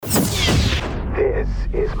This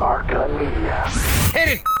is Mark Gunn Media.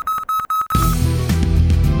 Hit it!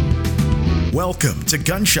 Welcome to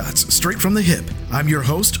Gunshots Straight from the Hip. I'm your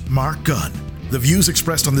host, Mark Gunn. The views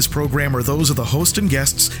expressed on this program are those of the host and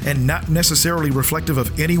guests and not necessarily reflective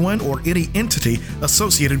of anyone or any entity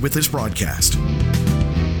associated with this broadcast.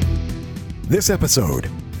 This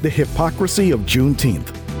episode, the hypocrisy of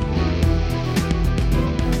Juneteenth.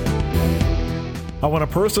 I want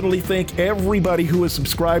to personally thank everybody who has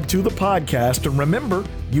subscribed to the podcast, and remember,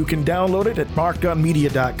 you can download it at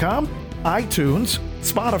markgunmedia.com, iTunes,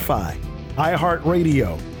 Spotify,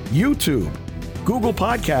 iHeartRadio, YouTube, Google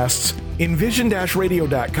Podcasts,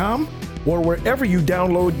 envision-radio.com, or wherever you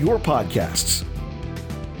download your podcasts.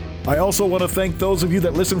 I also want to thank those of you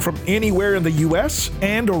that listen from anywhere in the U.S.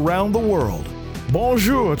 and around the world.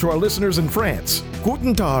 Bonjour to our listeners in France.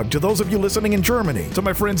 Guten Tag to those of you listening in Germany. To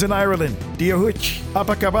my friends in Ireland. Dia Huch.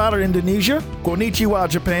 Apa kabar Indonesia. Konnichiwa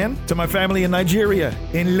Japan. To my family in Nigeria.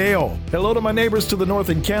 In Leo. Hello to my neighbors to the north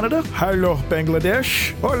in Canada. Hello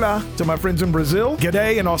Bangladesh. Hola to my friends in Brazil.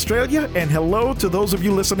 G'day in Australia. And hello to those of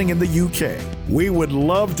you listening in the UK. We would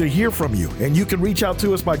love to hear from you, and you can reach out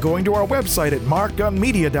to us by going to our website at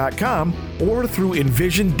markgunmedia.com or through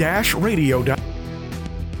envision-radio.com.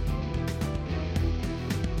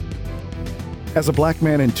 As a black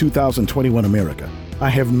man in 2021 America, I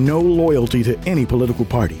have no loyalty to any political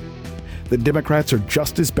party. The Democrats are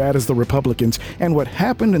just as bad as the Republicans, and what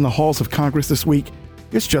happened in the halls of Congress this week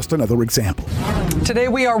is just another example. Today,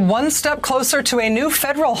 we are one step closer to a new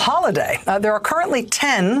federal holiday. There are currently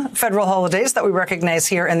 10 federal holidays that we recognize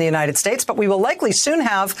here in the United States, but we will likely soon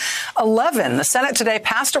have 11. The Senate today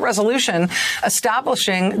passed a resolution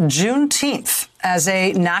establishing Juneteenth as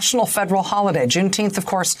a national federal holiday. Juneteenth, of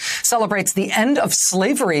course, celebrates the end of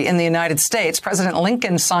slavery in the United States. President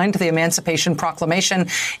Lincoln signed the Emancipation Proclamation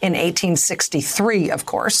in 1863, of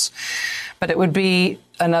course. But it would be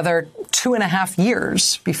another 2.5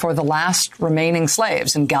 years before the last remaining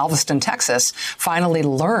slaves in Galveston, Texas, finally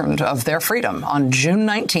learned of their freedom on June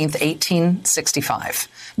 19th, 1865.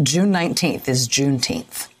 June 19th is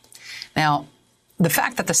Juneteenth. Now, the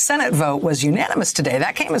fact that the Senate vote was unanimous today,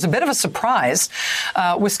 that came as a bit of a surprise.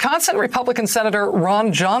 Wisconsin Republican Senator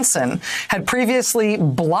Ron Johnson had previously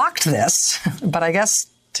blocked this, but I guess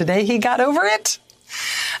today he got over it.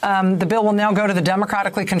 The bill will now go to the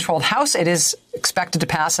democratically controlled House. It is expected to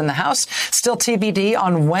pass in the House. Still TBD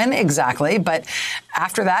on when exactly, but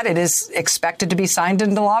after that, it is expected to be signed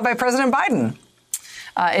into law by President Biden.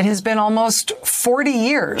 It has been almost 40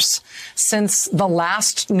 years since the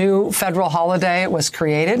last new federal holiday was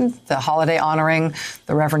created, the holiday honoring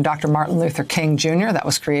the Reverend Dr. Martin Luther King Jr. That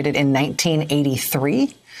was created in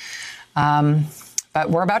 1983. But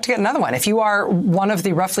we're about to get another one. If you are one of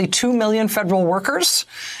the roughly 2 million federal workers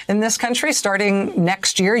in this country, starting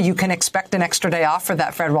next year, you can expect an extra day off for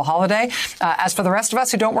that federal holiday. As for the rest of us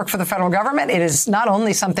who don't work for the federal government, it is not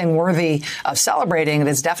only something worthy of celebrating, it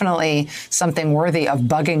is definitely something worthy of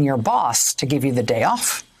bugging your boss to give you the day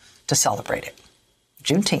off to celebrate it.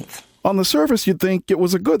 Juneteenth. On the surface, you'd think it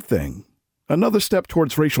was a good thing. Another step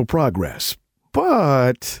towards racial progress.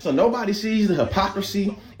 But so nobody sees the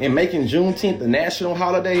hypocrisy in making Juneteenth a national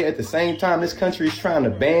holiday at the same time this country is trying to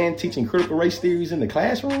ban teaching critical race theories in the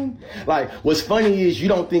classroom. Like, what's funny is you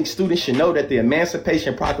don't think students should know that the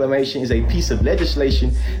Emancipation Proclamation is a piece of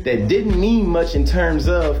legislation that didn't mean much in terms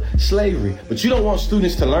of slavery. But you don't want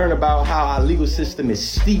students to learn about how our legal system is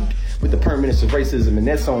steeped with the permanence of racism, and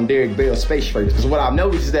that's on Derek Bell's Space Traders. Because what I've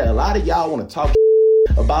noticed is that a lot of y'all want to talk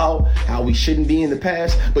about how we shouldn't be in the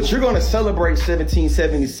past, but you're going to celebrate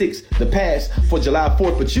 1776, the past, for July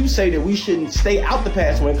 4th, but you say that we shouldn't stay out the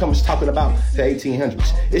past when it comes to talking about the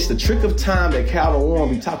 1800s. It's the trick of time that Calvin Warren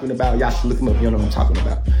be talking about. Y'all should look him up, you know what I'm talking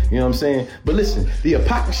about. You know what I'm saying? But listen, the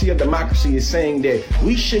hypocrisy of democracy is saying that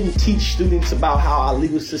we shouldn't teach students about how our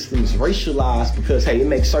legal system is racialized because, hey, it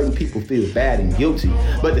makes certain people feel bad and guilty.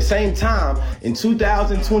 But at the same time, in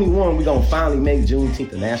 2021, we're going to finally make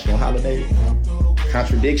Juneteenth a national holiday.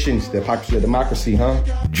 Contradictions, the hypocrisy of democracy, huh?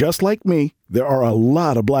 Just like me, there are a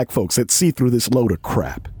lot of black folks that see through this load of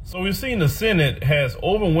crap. So we've seen the Senate has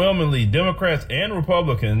overwhelmingly Democrats and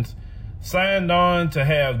Republicans signed on to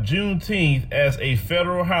have Juneteenth as a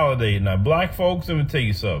federal holiday. Now, black folks, let me tell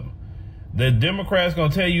you something. The Democrats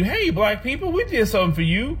going to tell you, hey, black people, we did something for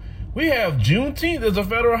you. We have Juneteenth as a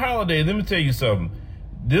federal holiday. Let me tell you something.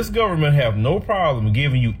 This government have no problem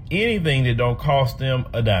giving you anything that don't cost them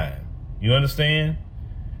a dime. You understand?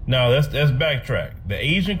 Now, let's backtrack. The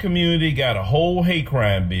Asian community got a whole hate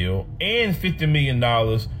crime bill and $50 million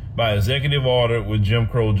by executive order with Jim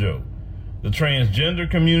Crow Joe. The transgender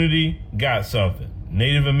community got something.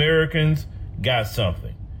 Native Americans got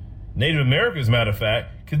something. Native Americans, matter of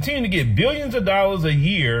fact, continue to get billions of dollars a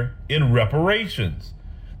year in reparations.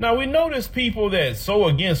 Now, we know there's people that so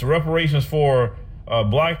against reparations for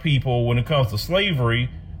black people when it comes to slavery.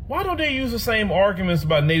 Why don't they use the same arguments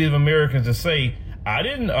about Native Americans and say, I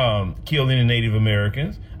didn't kill any Native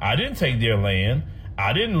Americans. I didn't take their land.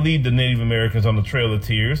 I didn't lead the Native Americans on the Trail of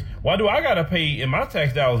Tears. Why do I got to pay in my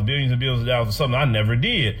tax dollars billions and billions of dollars for something I never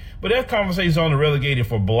did? But that conversation is only relegated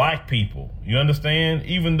for black people. You understand?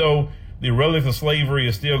 Even though the relic of slavery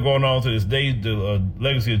is still going on to this day, the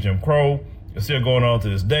legacy of Jim Crow is still going on to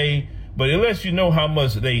this day. But it lets you know how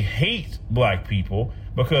much they hate black people,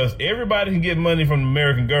 because everybody can get money from the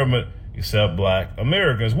American government except black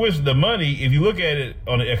Americans, which the money, if you look at it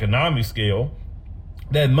on an economic scale,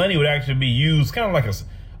 that money would actually be used kind of like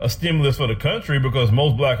a stimulus for the country, because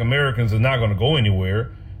most black Americans are not going to go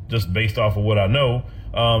anywhere, just based off of what I know.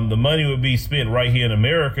 The money would be spent right here in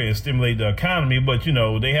America and stimulate the economy. But, you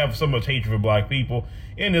know, they have so much hatred for black people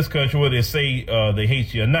in this country, whether they say they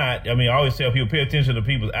hate you or not. I mean, I always tell people, pay attention to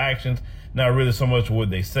people's actions, not really so much what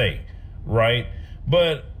they say, right?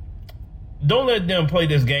 But don't let them play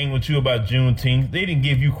this game with you about Juneteenth. They didn't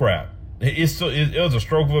give you crap. It was a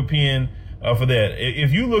stroke of a pen for that.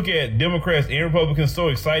 If you look at Democrats and Republicans so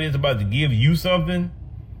excited it's about to give you something,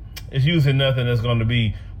 it's usually nothing that's going to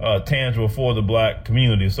be tangible for the black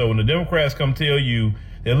community. So when the Democrats come tell you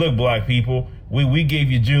that, look, black people, we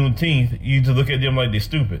gave you Juneteenth, you just look at them like they're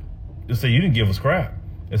stupid. Just say, you didn't give us crap.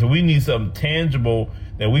 And so we need something tangible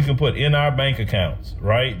that we can put in our bank accounts,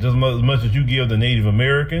 right? Just as much as you give the Native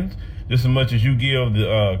Americans, just as much as you give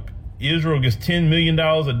the Israel gets $10 million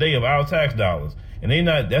a day of our tax dollars. And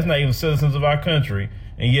that's not even citizens of our country.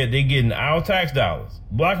 And yet they're getting our tax dollars.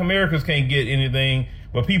 Black Americans can't get anything,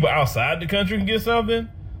 but people outside the country can get something.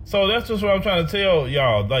 So that's just what I'm trying to tell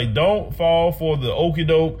y'all. Like, don't fall for the okie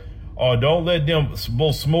doke, or don't let them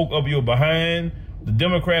both smoke up your behind. The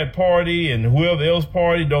Democrat Party and whoever else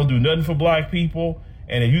party don't do nothing for black people.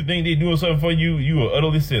 And if you think they're doing something for you, you are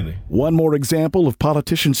utterly silly. One more example of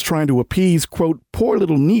politicians trying to appease, quote, poor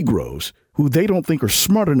little Negroes who they don't think are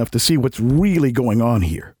smart enough to see what's really going on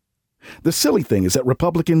here. The silly thing is that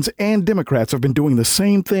Republicans and Democrats have been doing the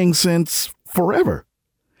same thing since forever.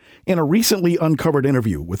 In a recently uncovered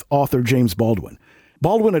interview with author James Baldwin,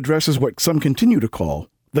 Baldwin addresses what some continue to call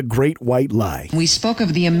the Great White Lie. We spoke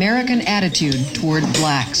of the American attitude toward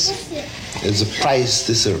blacks. There's a price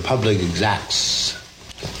this republic exacts.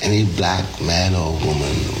 Any black man or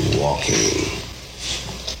woman walking.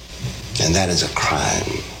 And that is a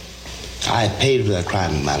crime. I paid for that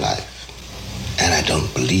crime in my life. And I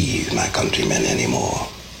don't believe my countrymen anymore.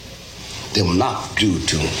 They will not do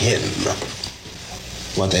to him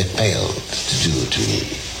what they failed to do to me.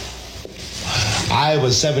 I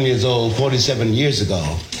was 7 years old 47 years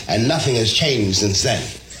ago, and nothing has changed since then.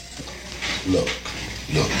 Look.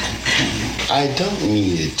 I don't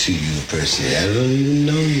mean it to you personally. I don't even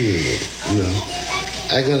know you.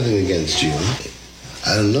 I got nothing against you.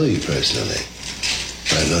 I don't know you personally,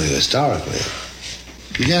 but I know you historically.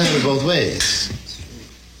 You can't have it both ways.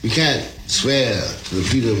 You can't swear to the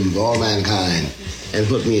freedom of all mankind and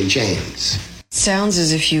put me in chains. Sounds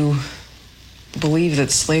as if you believe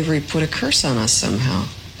that slavery put a curse on us somehow.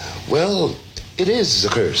 Well, it is a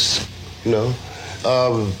curse, The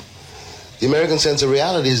American sense of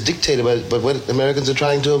reality is dictated by what Americans are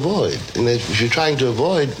trying to avoid. And if you're trying to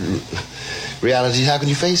avoid reality, how can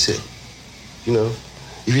you face it?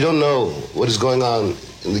 If you don't know what is going on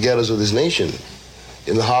in the ghettos of this nation,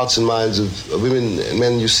 in the hearts and minds of women and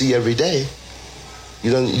men you see every day,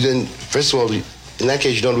 first of all, in that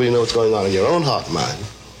case, you don't really know what's going on in your own heart and mind.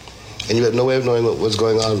 And you have no way of knowing what's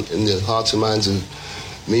going on in the hearts and minds of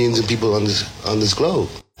millions of people on this globe.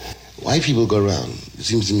 White people go around, it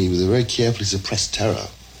seems to me, with a very carefully suppressed terror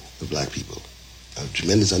of black people, a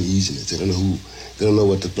tremendous uneasiness. They don't know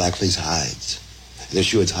what the blackface hides. And they're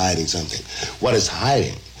sure it's hiding something. What it's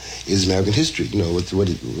hiding is American history.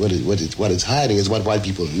 What it's hiding is what white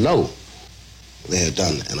people know they have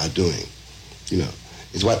done and are doing.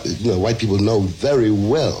 It's what white people know very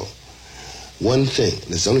well. One thing,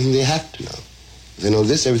 and it's the only thing they have to know. If they know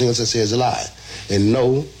this, everything else I say is a lie. They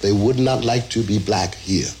know they would not like to be black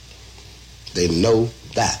here. They know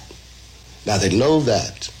that. Now they know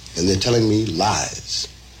that, and they're telling me lies.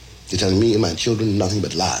 They're telling me and my children nothing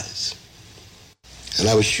but lies. And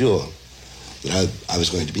I was sure that I was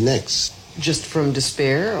going to be next. Just from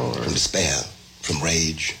despair, or? From despair, from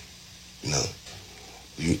rage,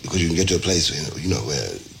 because you can get to a place,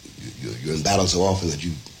 where you're in battle so often that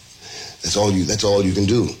that's all you can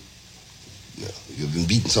do. You've been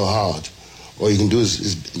beaten so hard. All you can do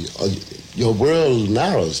is your world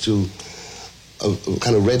narrows to a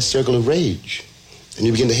kind of red circle of rage. And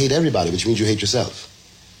you begin to hate everybody, which means you hate yourself.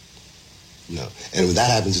 No. And when that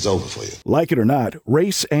happens, it's over for you. Like it or not,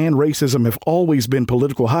 race and racism have always been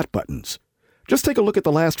political hot buttons. Just take a look at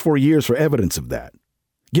the last 4 years for evidence of that.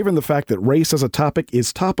 Given the fact that race as a topic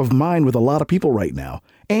is top of mind with a lot of people right now,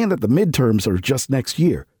 and that the midterms are just next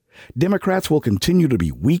year, Democrats will continue to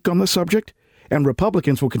be weak on the subject, and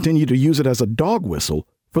Republicans will continue to use it as a dog whistle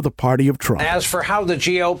for the party of Trump. As for how the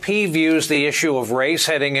GOP views the issue of race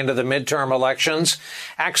heading into the midterm elections,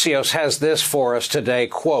 Axios has this for us today,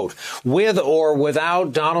 quote, with or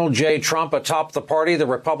without Donald J. Trump atop the party, the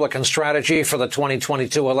Republican strategy for the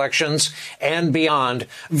 2022 elections and beyond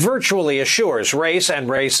virtually assures race and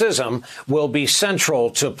racism will be central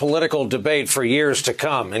to political debate for years to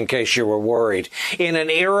come, in case you were worried. In an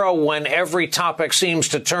era when every topic seems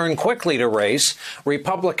to turn quickly to race,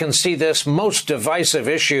 Republicans see this most divisive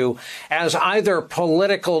issue as either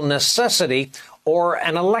political necessity or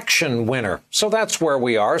an election winner. So that's where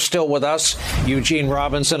we are. Still with us, Eugene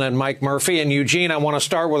Robinson and Mike Murphy. And Eugene, I want to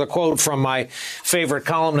start with a quote from my favorite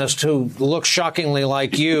columnist who looks shockingly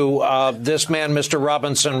like you. This man, Mr.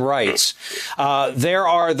 Robinson, writes, there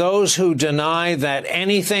are those who deny that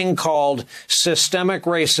anything called systemic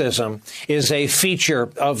racism is a feature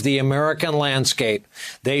of the American landscape.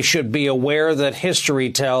 They should be aware that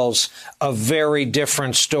history tells a very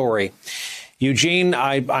different story. Eugene,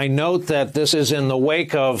 I note that this is in the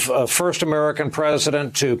wake of a first American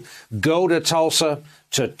president to go to Tulsa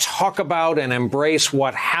to talk about and embrace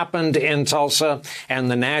what happened in Tulsa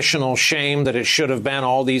and the national shame that it should have been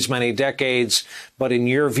all these many decades. But in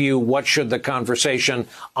your view, what should the conversation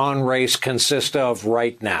on race consist of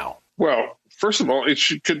right now? Well, first of all, it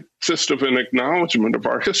should consist of an acknowledgement of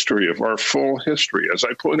our history, of our full history. As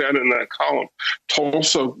I put out in that column,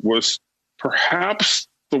 Tulsa was perhaps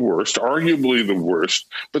the worst, arguably the worst,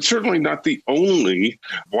 but certainly not the only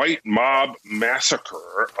white mob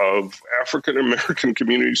massacre of African-American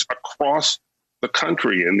communities across the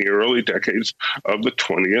country in the early decades of the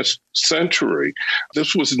 20th century.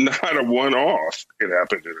 This was not a one-off. It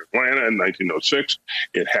happened in Atlanta in 1906.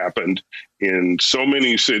 It happened in so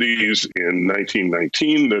many cities in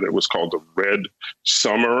 1919 that it was called the Red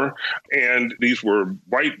Summer. And these were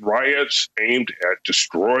white riots aimed at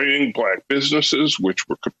destroying black businesses, which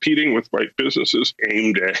were competing with white businesses,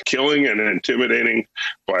 aimed at killing and intimidating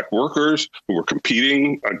black workers who were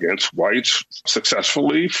competing against whites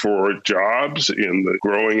successfully for jobs in the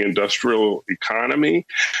growing industrial economy.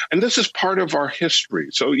 And this is part of our history.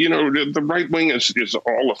 So, the right wing is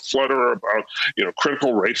all aflutter about,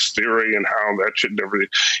 critical race theory and how that should never be.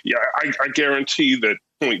 Yeah, I guarantee that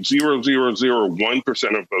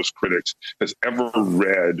 0.0001% of those critics has ever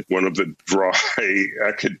read one of the dry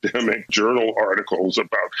academic journal articles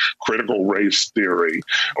about critical race theory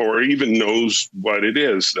or even knows what it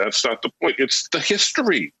is. That's not the point. It's the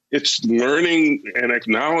history. It's learning and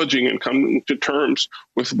acknowledging and coming to terms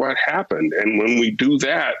with what happened. And when we do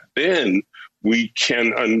that, then we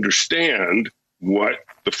can understand what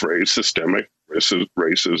the phrase systemic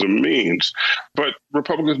racism means. But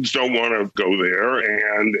Republicans don't want to go there.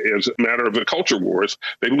 And as a matter of the culture wars,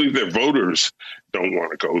 they believe their voters don't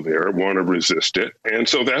want to go there, want to resist it. And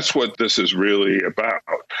so that's what this is really about.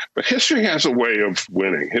 But history has a way of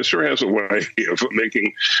winning. History has a way of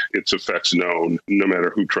making its effects known, no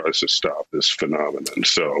matter who tries to stop this phenomenon.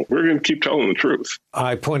 So we're going to keep telling the truth.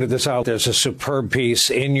 I pointed this out. There's a superb piece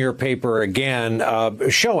in your paper again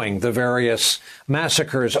showing the various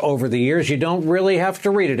massacres over the years. You don't really have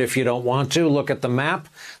to read it if you don't want to. Look at the map,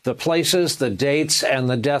 the places, the dates, and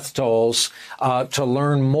the death tolls to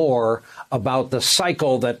learn more about the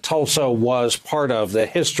cycle that Tulsa was part of, the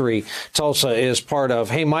history Tulsa is part of.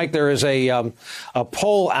 Hey, Mike, there is a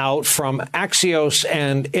poll out from Axios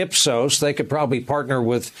and Ipsos. They could probably partner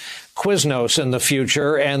with Quiznos in the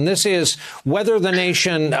future. And this is whether the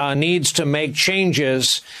nation needs to make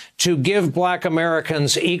changes to give Black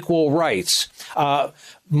Americans equal rights.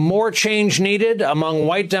 More change needed among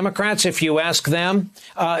white Democrats, if you ask them.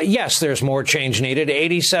 Yes, there's more change needed,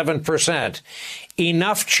 87%.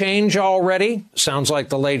 Enough change already? Sounds like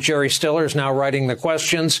the late Jerry Stiller is now writing the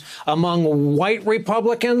questions. Among white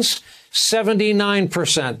Republicans,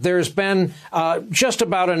 79%. There's been just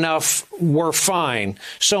about enough. We're fine.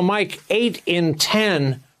 So, Mike, 8 in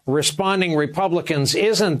 10 responding Republicans,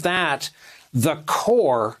 isn't that the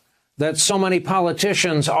core that so many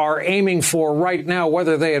politicians are aiming for right now,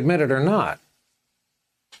 whether they admit it or not?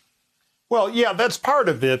 Well, yeah, that's part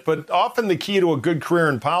of it. But often the key to a good career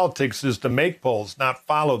in politics is to make polls, not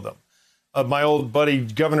follow them. My old buddy,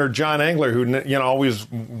 Governor John Engler, who always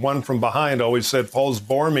won from behind, always said polls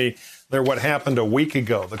bore me. They're what happened a week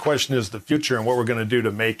ago. The question is the future and what we're going to do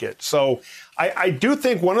to make it. So I do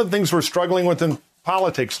think one of the things we're struggling with in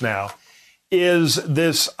politics now is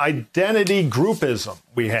this identity groupism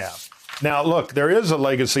we have. Now, look, there is a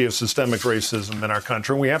legacy of systemic racism in our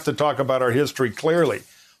country, and we have to talk about our history clearly.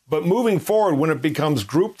 But moving forward, when it becomes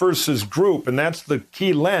group versus group, and that's the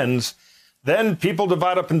key lens, then people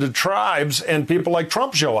divide up into tribes and people like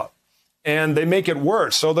Trump show up and they make it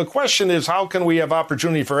worse. So the question is, how can we have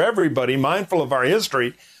opportunity for everybody, mindful of our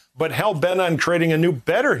history, but hell bent on creating a new,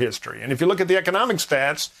 better history? And if you look at the economic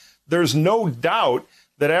stats, there's no doubt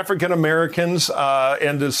that African Americans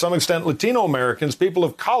and to some extent Latino Americans, people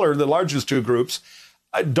of color, the largest two groups,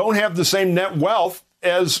 don't have the same net wealth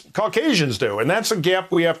as Caucasians do. And that's a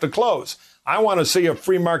gap we have to close. I want to see a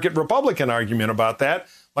free market Republican argument about that.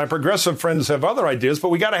 My progressive friends have other ideas, but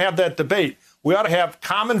we got to have that debate. We ought to have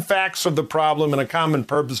common facts of the problem and a common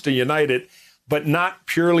purpose to unite it, but not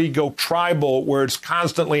purely go tribal where it's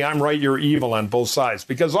constantly I'm right, you're evil on both sides,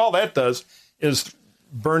 because all that does is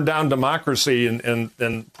burn down democracy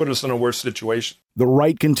and put us in a worse situation. The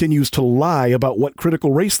right continues to lie about what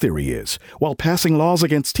critical race theory is while passing laws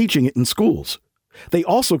against teaching it in schools. They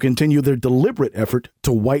also continue their deliberate effort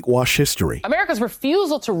to whitewash history. America's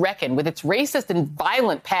refusal to reckon with its racist and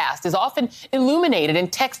violent past is often illuminated in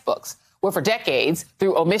textbooks, where for decades,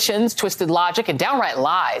 through omissions, twisted logic, and downright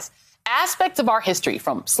lies, aspects of our history,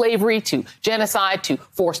 from slavery to genocide to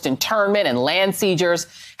forced internment and land seizures,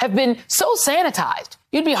 have been so sanitized,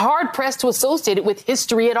 you'd be hard-pressed to associate it with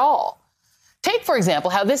history at all. Take, for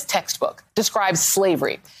example, how this textbook describes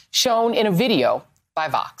slavery, shown in a video by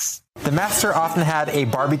Vox. The master often had a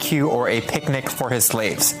barbecue or a picnic for his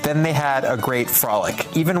slaves. Then they had a great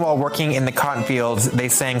frolic. Even while working in the cotton fields, they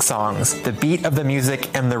sang songs. The beat of the music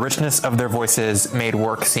and the richness of their voices made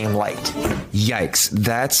work seem light. Yikes.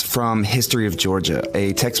 That's from History of Georgia,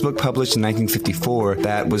 a textbook published in 1954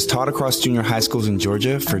 that was taught across junior high schools in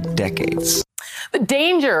Georgia for decades. The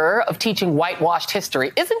danger of teaching whitewashed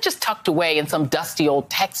history isn't just tucked away in some dusty old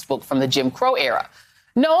textbook from the Jim Crow era.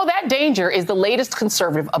 No, that danger is the latest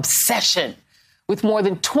conservative obsession, with more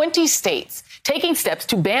than 20 states taking steps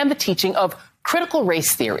to ban the teaching of critical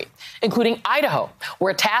race theory, including Idaho,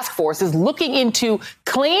 where a task force is looking into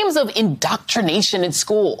claims of indoctrination in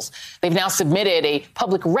schools. They've now submitted a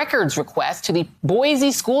public records request to the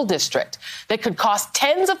Boise School District that could cost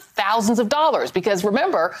tens of thousands of dollars because,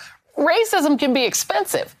 remember, racism can be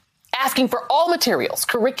expensive, asking for all materials,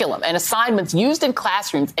 curriculum, and assignments used in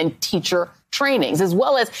classrooms and teacher trainings, as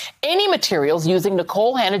well as any materials using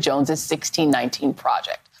Nikole Hannah-Jones' 1619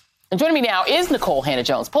 Project. And joining me now is Nikole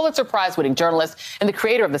Hannah-Jones, Pulitzer Prize-winning journalist and the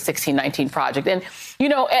creator of the 1619 Project. And, you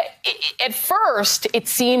know, at first, it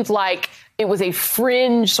seemed like it was a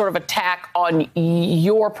fringe sort of attack on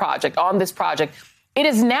your project, on this project. It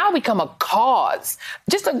has now become a cause.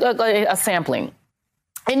 Just a sampling.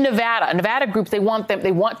 In Nevada groups, they want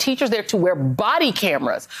teachers there to wear body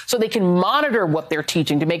cameras so they can monitor what they're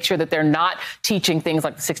teaching to make sure that they're not teaching things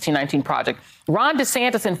like the 1619 Project. Ron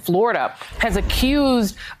DeSantis in Florida has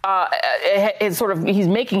accused, he's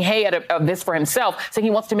making hay out of this for himself, saying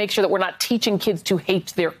he wants to make sure that we're not teaching kids to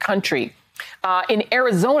hate their country. In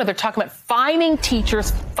Arizona, they're talking about fining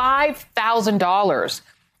teachers $5,000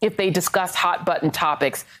 if they discuss hot button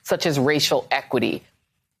topics such as racial equity.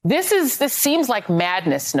 This seems like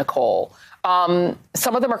madness, Nikole.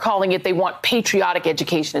 Some of them are calling it, they want patriotic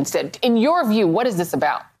education instead. In your view, what is this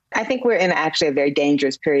about? I think we're in actually a very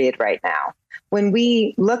dangerous period right now. When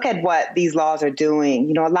we look at what these laws are doing,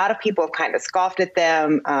 you know, a lot of people have kind of scoffed at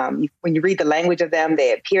them. When you read the language of them,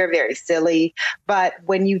 they appear very silly. But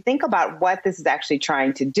when you think about what this is actually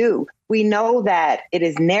trying to do, we know that it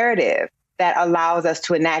is narrative that allows us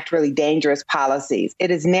to enact really dangerous policies. It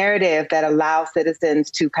is narrative that allows citizens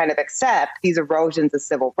to kind of accept these erosions of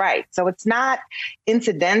civil rights. So it's not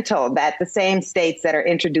incidental that the same states that are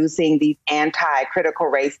introducing these anti-critical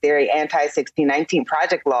race theory, anti-1619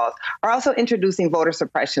 Project laws are also introducing voter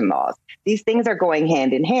suppression laws. These things are going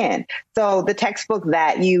hand in hand. So the textbook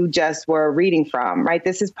that you just were reading from, right,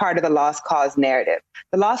 this is part of the lost cause narrative.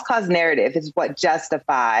 The lost cause narrative is what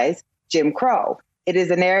justifies Jim Crow. It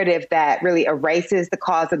is a narrative that really erases the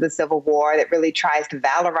cause of the Civil War, that really tries to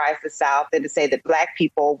valorize the South and to say that Black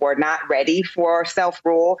people were not ready for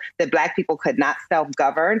self-rule, that Black people could not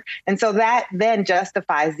self-govern. And so that then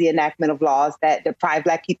justifies the enactment of laws that deprive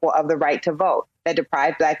Black people of the right to vote. that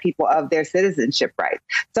deprive Black people of their citizenship rights.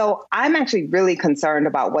 So I'm actually really concerned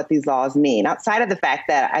about what these laws mean. Outside of the fact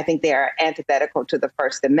that I think they are antithetical to the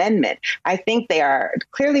First Amendment, I think they are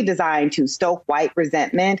clearly designed to stoke white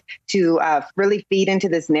resentment, to really feed into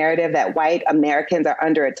this narrative that white Americans are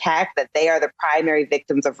under attack, that they are the primary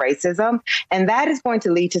victims of racism. And that is going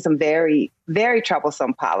to lead to some very, very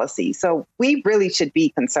troublesome policy. So we really should be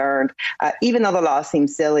concerned, even though the law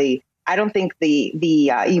seems silly. I don't think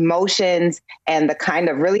the emotions and the kind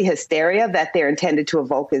of really hysteria that they're intended to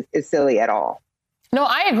evoke is silly at all. No,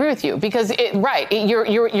 I agree with you because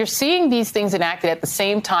you're seeing these things enacted at the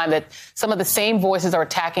same time that some of the same voices are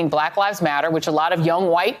attacking Black Lives Matter, which a lot of young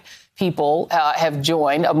white people have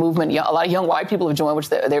joined, a movement. A lot of young white people have joined, which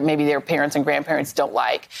maybe their parents and grandparents don't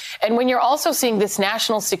like. And when you're also seeing this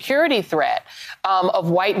national security threat of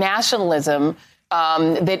white nationalism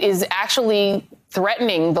that is actually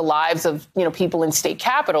threatening the lives of people in state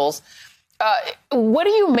capitals. What do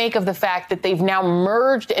you make of the fact that they've now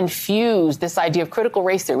merged and fused this idea of critical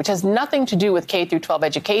race theory, which has nothing to do with K through 12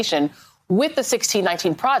 education, with the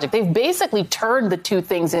 1619 Project? They've basically turned the two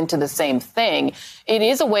things into the same thing. It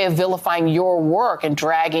is a way of vilifying your work and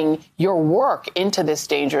dragging your work into this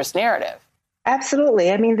dangerous narrative.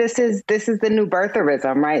 Absolutely. I mean, this is the new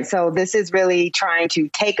birtherism, right? So this is really trying to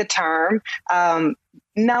take a term.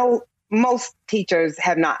 Most teachers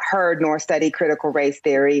have not heard nor studied critical race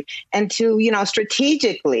theory, and to,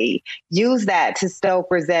 strategically use that to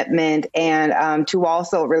stoke resentment and to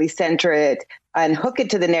also really center it and hook it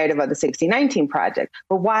to the narrative of the 1619 Project.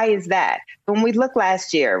 But why is that? When we look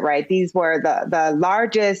last year, right, these were the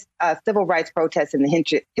largest civil rights protests in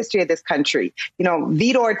the history of this country.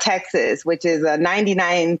 Vidor, Texas, which is a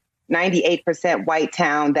 98% white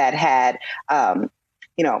town that had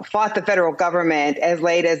fought the federal government as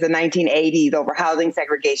late as the 1980s over housing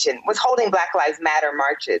segregation, was holding Black Lives Matter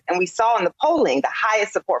marches. And we saw in the polling the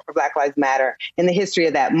highest support for Black Lives Matter in the history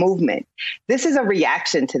of that movement. This is a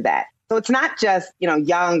reaction to that. So it's not just,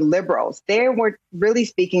 young liberals. They were really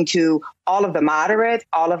speaking to all of the moderates,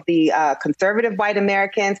 all of the conservative white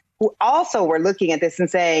Americans who also were looking at this and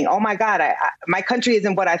saying, oh, my God, my country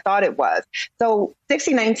isn't what I thought it was. So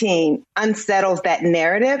 1619 unsettles that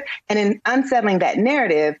narrative. And in unsettling that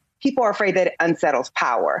narrative, people are afraid that it unsettles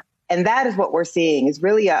power. And that is what we're seeing is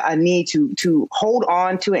really a need to hold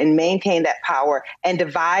on to and maintain that power and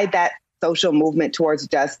divide that social movement towards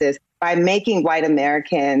justice by making white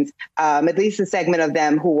Americans, at least a segment of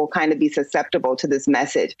them who will kind of be susceptible to this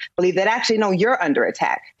message, believe that actually, no, you're under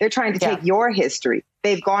attack. They're trying to take your history.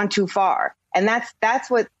 They've gone too far. And that's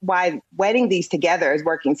why wedding these together is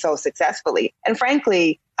working so successfully. And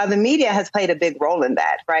frankly, the media has played a big role in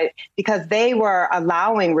that, right? Because they were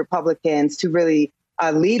allowing Republicans to really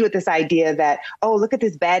lead with this idea that, oh, look at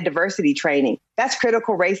this bad diversity training. That's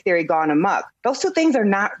critical race theory gone amok. Those two things are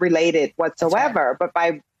not related whatsoever. But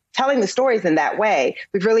by telling the stories in that way,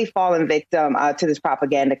 we've really fallen victim to this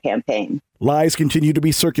propaganda campaign. Lies continue to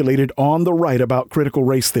be circulated on the right about critical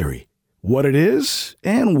race theory, what it is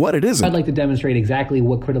and what it isn't. I'd like to demonstrate exactly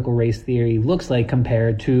what critical race theory looks like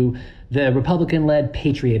compared to the Republican-led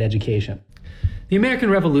Patriot education. The American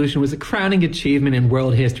Revolution was a crowning achievement in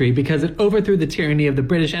world history because it overthrew the tyranny of the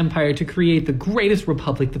British Empire to create the greatest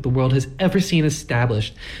republic that the world has ever seen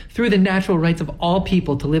established, through the natural rights of all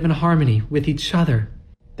people to live in harmony with each other.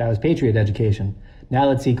 That was Patriot education. Now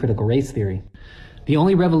let's see critical race theory. The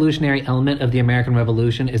only revolutionary element of the American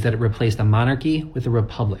Revolution is that it replaced a monarchy with a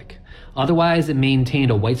republic. Otherwise, it maintained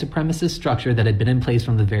a white supremacist structure that had been in place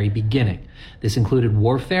from the very beginning. This included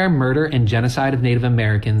warfare, murder, and genocide of Native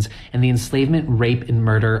Americans, and the enslavement, rape, and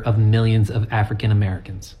murder of millions of African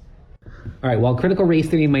Americans. All right, while critical race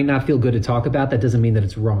theory might not feel good to talk about, that doesn't mean that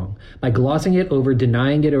it's wrong. By glossing it over,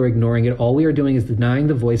 denying it, or ignoring it, all we are doing is denying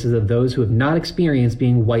the voices of those who have not experienced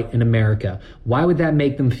being white in America. Why would that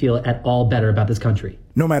make them feel at all better about this country?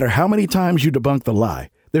 No matter how many times you debunk the lie,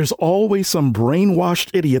 there's always some brainwashed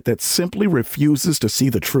idiot that simply refuses to see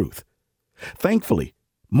the truth. Thankfully,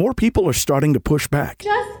 more people are starting to push back.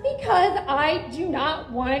 Just because I do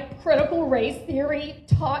not want critical race theory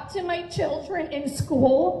taught to my children in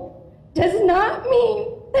school does not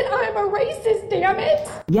mean that I'm a racist, damn it.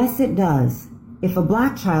 Yes, it does. If a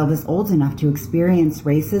black child is old enough to experience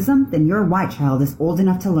racism, then your white child is old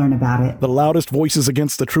enough to learn about it. The loudest voices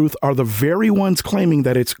against the truth are the very ones claiming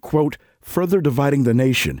that it's, quote, further dividing the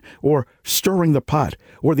nation, or stirring the pot,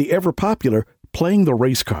 or the ever-popular playing the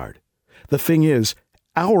race card. The thing is,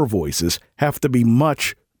 our voices have to be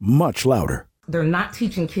much, much louder. They're not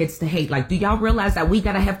teaching kids to hate. Like, do y'all realize that we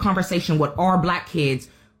got to have conversation with our black kids,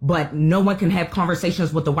 but no one can have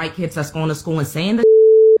conversations with the white kids that's going to school and saying the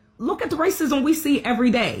Look at the racism we see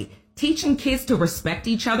every day. Teaching kids to respect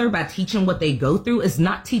each other by teaching what they go through is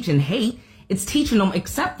not teaching hate. It's teaching them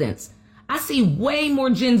acceptance. I see way more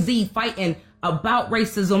Gen Z fighting about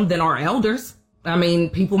racism than our elders. I mean,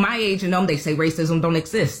 people my age and them, they say racism don't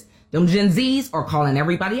exist. Them Gen Zs are calling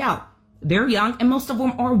everybody out. They're young and most of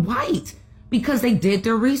them are white because they did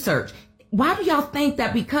their research. Why do y'all think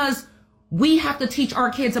that because we have to teach our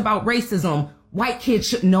kids about racism, white kids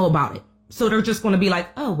shouldn't know about it? So they're just going to be like,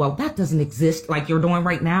 oh, well, that doesn't exist like you're doing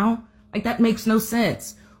right now. Like, that makes no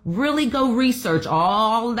sense. Really go research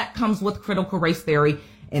all that comes with critical race theory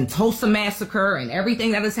and Tulsa Massacre and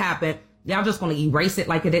everything that has happened. Y'all just going to erase it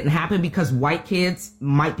like it didn't happen because white kids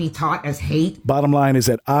might be taught as hate. Bottom line is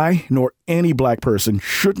that I, nor any black person,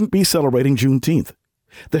 shouldn't be celebrating Juneteenth.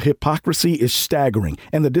 The hypocrisy is staggering,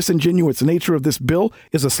 and the disingenuous nature of this bill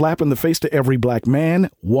is a slap in the face to every black man,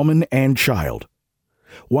 woman, and child.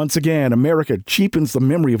 Once again, America cheapens the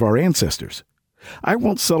memory of our ancestors. I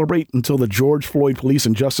won't celebrate until the George Floyd Police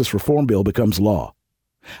and Justice Reform Bill becomes law.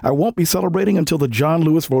 I won't be celebrating until the John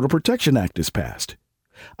Lewis Voter Protection Act is passed.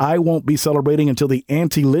 I won't be celebrating until the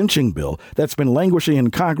anti-lynching bill that's been languishing in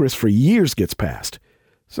Congress for years gets passed.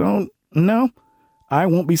 So, no, I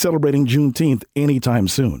won't be celebrating Juneteenth anytime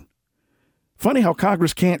soon. Funny how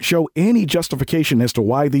Congress can't show any justification as to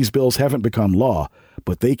why these bills haven't become law,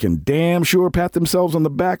 but they can damn sure pat themselves on the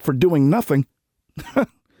back for doing nothing.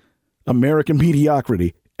 American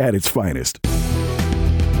mediocrity at its finest.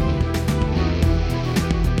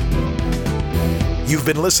 You've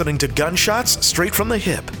been listening to Gunshots Straight from the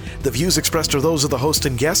Hip. The views expressed are those of the host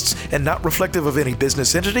and guests and not reflective of any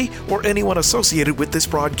business entity or anyone associated with this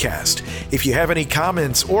broadcast. If you have any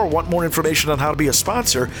comments or want more information on how to be a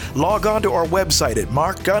sponsor, log on to our website at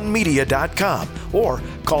markgunmedia.com or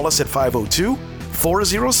call us at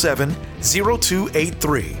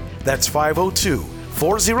 502-407-0283. That's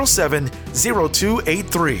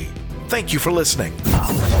 502-407-0283. Thank you for listening.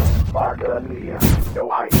 Mark Gunn Media. No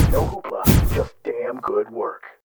hype, no hoopla, just damn good work.